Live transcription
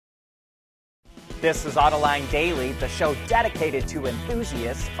This is Autoline Daily, the show dedicated to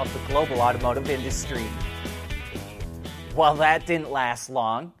enthusiasts of the global automotive industry. Well, that didn't last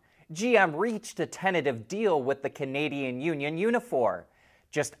long. GM reached a tentative deal with the Canadian union Unifor.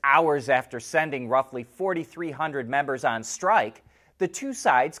 Just hours after sending roughly 4,300 members on strike, the two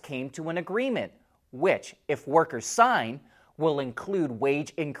sides came to an agreement, which, if workers sign, will include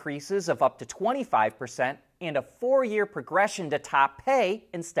wage increases of up to 25% and a 4-year progression to top pay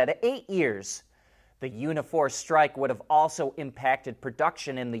instead of 8 years. The Unifor strike would have also impacted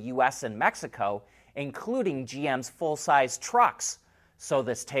production in the U.S. and Mexico, including GM's full-size trucks. So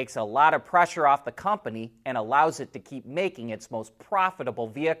this takes a lot of pressure off the company and allows it to keep making its most profitable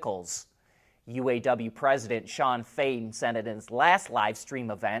vehicles. UAW President Shawn Fain said in his last live stream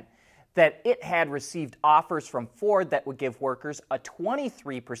event that it had received offers from Ford that would give workers a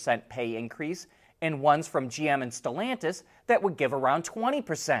 23% pay increase and ones from GM and Stellantis that would give around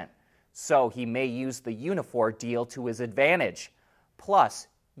 20%. So he may use the Unifor deal to his advantage. Plus,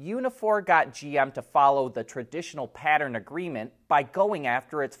 Unifor got GM to follow the traditional pattern agreement by going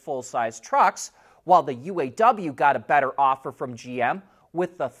after its full-size trucks, while the UAW got a better offer from GM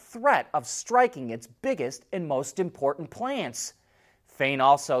with the threat of striking its biggest and most important plants. Fain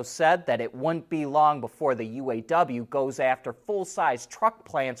also said that it wouldn't be long before the UAW goes after full-size truck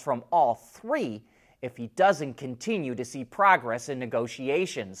plants from all three if he doesn't continue to see progress in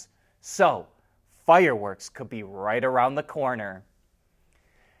negotiations. So, fireworks could be right around the corner.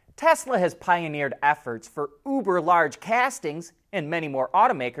 Tesla has pioneered efforts for uber-large castings, and many more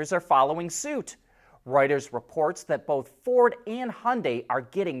automakers are following suit. Reuters reports that both Ford and Hyundai are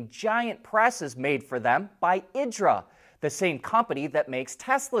getting giant presses made for them by IDRA, the same company that makes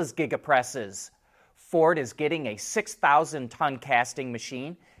Tesla's Gigapresses. Ford is getting a 6,000-ton casting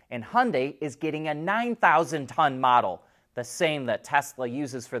machine, and Hyundai is getting a 9,000-ton model, the same that Tesla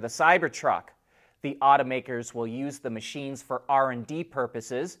uses for the Cybertruck. The automakers will use the machines for R&D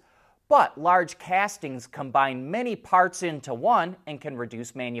purposes, but large castings combine many parts into one and can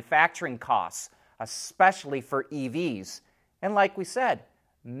reduce manufacturing costs, especially for EVs. And like we said,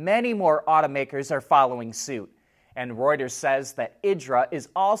 many more automakers are following suit. And Reuters says that IDRA is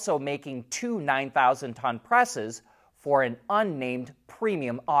also making 2 9,000-ton presses for an unnamed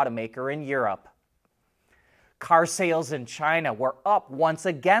premium automaker in Europe. Car sales in China were up once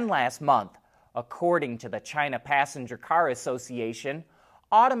again last month. According to the China Passenger Car Association,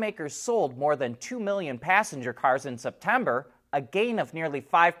 automakers sold more than 2 million passenger cars in September, a gain of nearly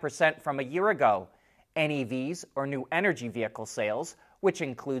 5% from a year ago. NEVs, or new energy vehicle sales, which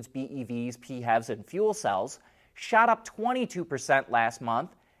includes BEVs, PHEVs, and fuel cells, shot up 22% last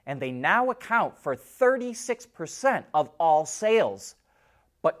month, and they now account for 36% of all sales.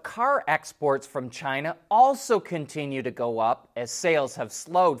 But car exports from China also continue to go up as sales have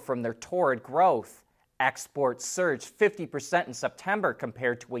slowed from their torrid growth. Exports surged 50% in September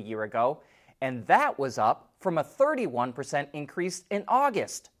compared to a year ago, and that was up from a 31% increase in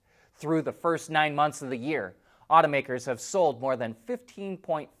August. Through the first 9 months of the year, automakers have sold more than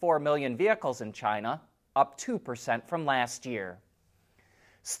 15.4 million vehicles in China, up 2% from last year.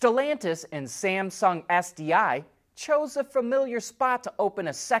 Stellantis and Samsung SDI chose a familiar spot to open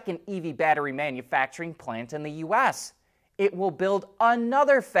a second EV battery manufacturing plant in the U.S. It will build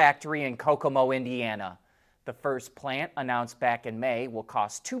another factory in Kokomo, Indiana. The first plant, announced back in May, will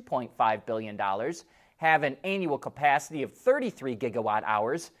cost $2.5 billion, have an annual capacity of 33 gigawatt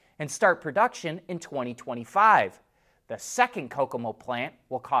hours, and start production in 2025. The second Kokomo plant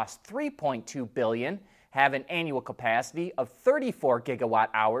will cost $3.2 billion, have an annual capacity of 34 gigawatt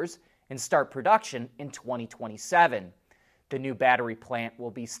hours, and start production in 2027. The new battery plant will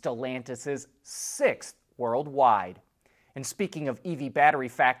be Stellantis' 6th worldwide. And speaking of EV battery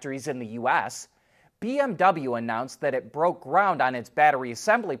factories in the U.S., BMW announced that it broke ground on its battery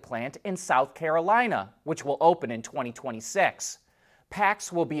assembly plant in South Carolina, which will open in 2026.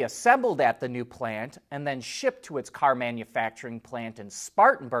 Packs will be assembled at the new plant and then shipped to its car manufacturing plant in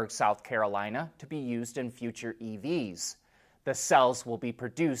Spartanburg, South Carolina, to be used in future EVs. The cells will be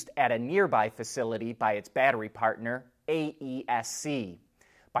produced at a nearby facility by its battery partner, AESC.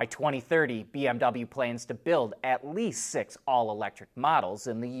 By 2030, BMW plans to build at least 6 all-electric models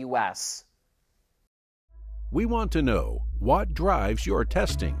in the U.S. We want to know what drives your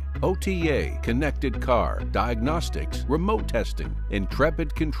testing. OTA, connected car, diagnostics, remote testing.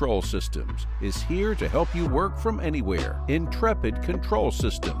 Intrepid Control Systems is here to help you work from anywhere. Intrepid Control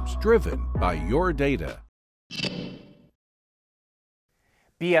Systems, driven by your data.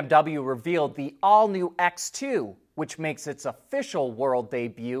 BMW revealed the all-new X2, which makes its official world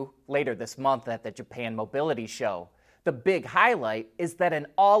debut later this month at the Japan Mobility Show. The big highlight is that an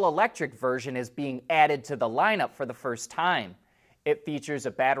all-electric version is being added to the lineup for the first time. It features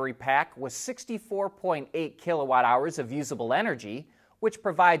a battery pack with 64.8 kilowatt hours of usable energy, which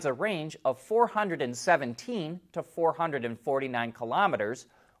provides a range of 417 to 449 kilometers,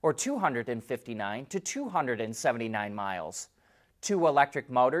 or 259 to 279 miles. 2 electric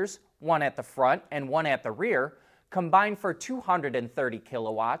motors, one at the front and one at the rear, combine for 230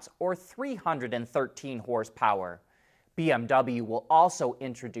 kilowatts, or 313 horsepower. BMW will also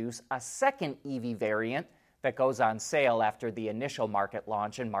introduce a second EV variant that goes on sale after the initial market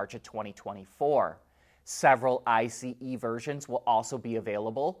launch in March of 2024. Several ICE versions will also be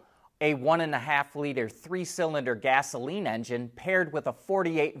available. A 1.5-liter 3-cylinder gasoline engine paired with a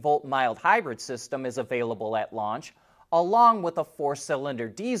 48-volt mild hybrid system is available at launch, along with a 4-cylinder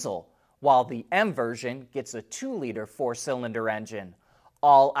diesel, while the M version gets a 2-liter 4-cylinder engine.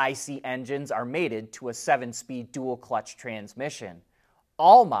 All ICE engines are mated to a 7-speed dual-clutch transmission.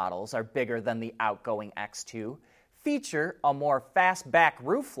 All models are bigger than the outgoing X2, feature a more fast-back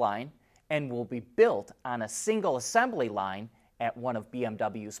roofline, and will be built on a single assembly line at one of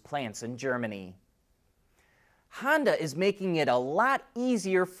BMW's plants in Germany. Honda is making it a lot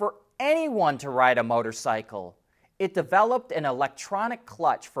easier for anyone to ride a motorcycle. It developed an electronic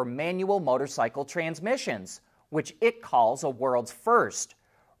clutch for manual motorcycle transmissions, which it calls a world's first.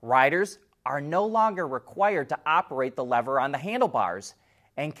 Riders are no longer required to operate the lever on the handlebars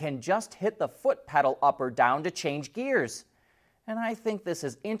and can just hit the foot pedal up or down to change gears. And I think this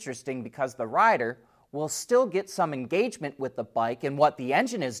is interesting because the rider will still get some engagement with the bike and what the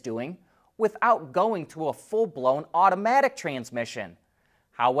engine is doing without going to a full-blown automatic transmission.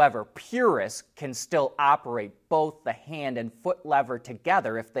 However, purists can still operate both the hand and foot lever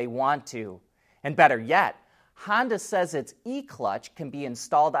together if they want to. And better yet, Honda says its e-clutch can be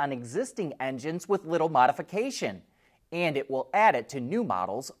installed on existing engines with little modification, and it will add it to new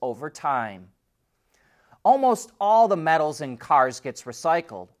models over time. Almost all the metals in cars gets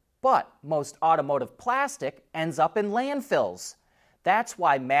recycled, but most automotive plastic ends up in landfills. That's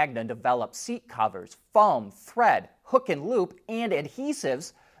why Magna developed seat covers, foam, thread, hook and loop, and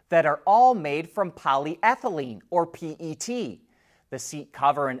adhesives that are all made from polyethylene, or PET. The seat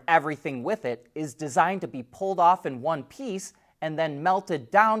cover and everything with it is designed to be pulled off in one piece and then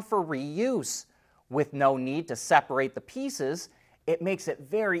melted down for reuse. With no need to separate the pieces, it makes it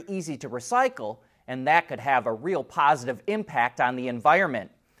very easy to recycle, and that could have a real positive impact on the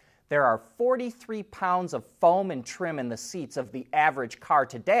environment. There are 43 pounds of foam and trim in the seats of the average car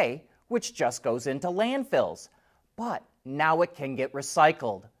today, which just goes into landfills. But now it can get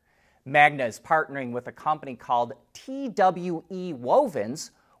recycled. Magna is partnering with a company called TWE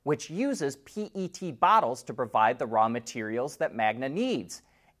Wovens, which uses PET bottles to provide the raw materials that Magna needs.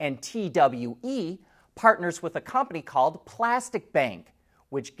 And TWE partners with a company called Plastic Bank,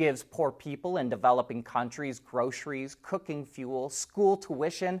 which gives poor people in developing countries groceries, cooking fuel, school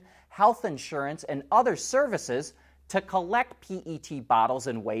tuition, health insurance, and other services to collect PET bottles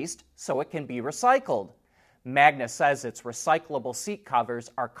and waste so it can be recycled. Magna says its recyclable seat covers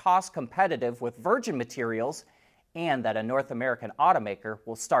are cost competitive with virgin materials and that a North American automaker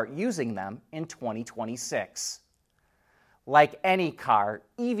will start using them in 2026. Like any car,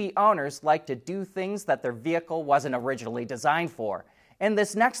 EV owners like to do things that their vehicle wasn't originally designed for. And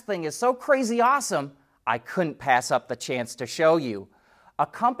this next thing is so crazy awesome, I couldn't pass up the chance to show you. A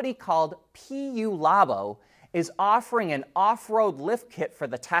company called PU Labo is offering an off-road lift kit for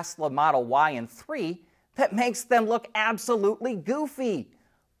the Tesla Model Y and 3 that makes them look absolutely goofy.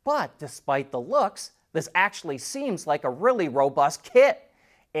 But despite the looks, this actually seems like a really robust kit.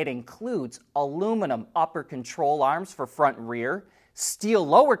 It includes aluminum upper control arms for front and rear, steel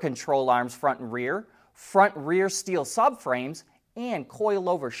lower control arms front and rear steel subframes, and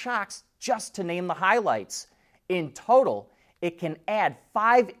coil-over shocks, just to name the highlights. In total, it can add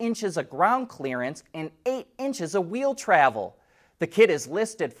 5 inches of ground clearance and 8 inches of wheel travel. The kit is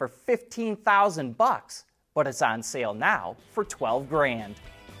listed for $15,000, but it's on sale now for $12,000.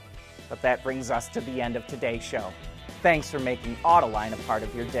 But that brings us to the end of today's show. Thanks for making Autoline a part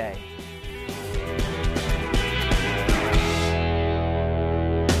of your day.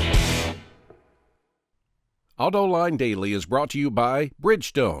 Autoline Daily is brought to you by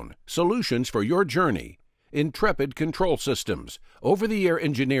Bridgestone, solutions for your journey. Intrepid Control Systems, over-the-air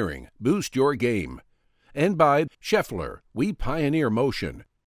engineering, boost your game. And by Schaeffler, we pioneer motion.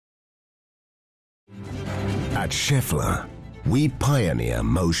 At Schaeffler, we pioneer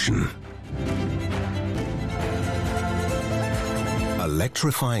motion.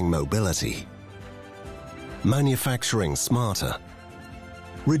 Electrifying mobility, manufacturing smarter,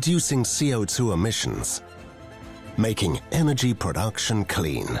 reducing CO2 emissions, making energy production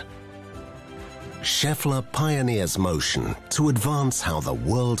clean. Schaeffler pioneers motion to advance how the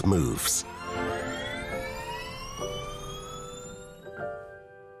world moves.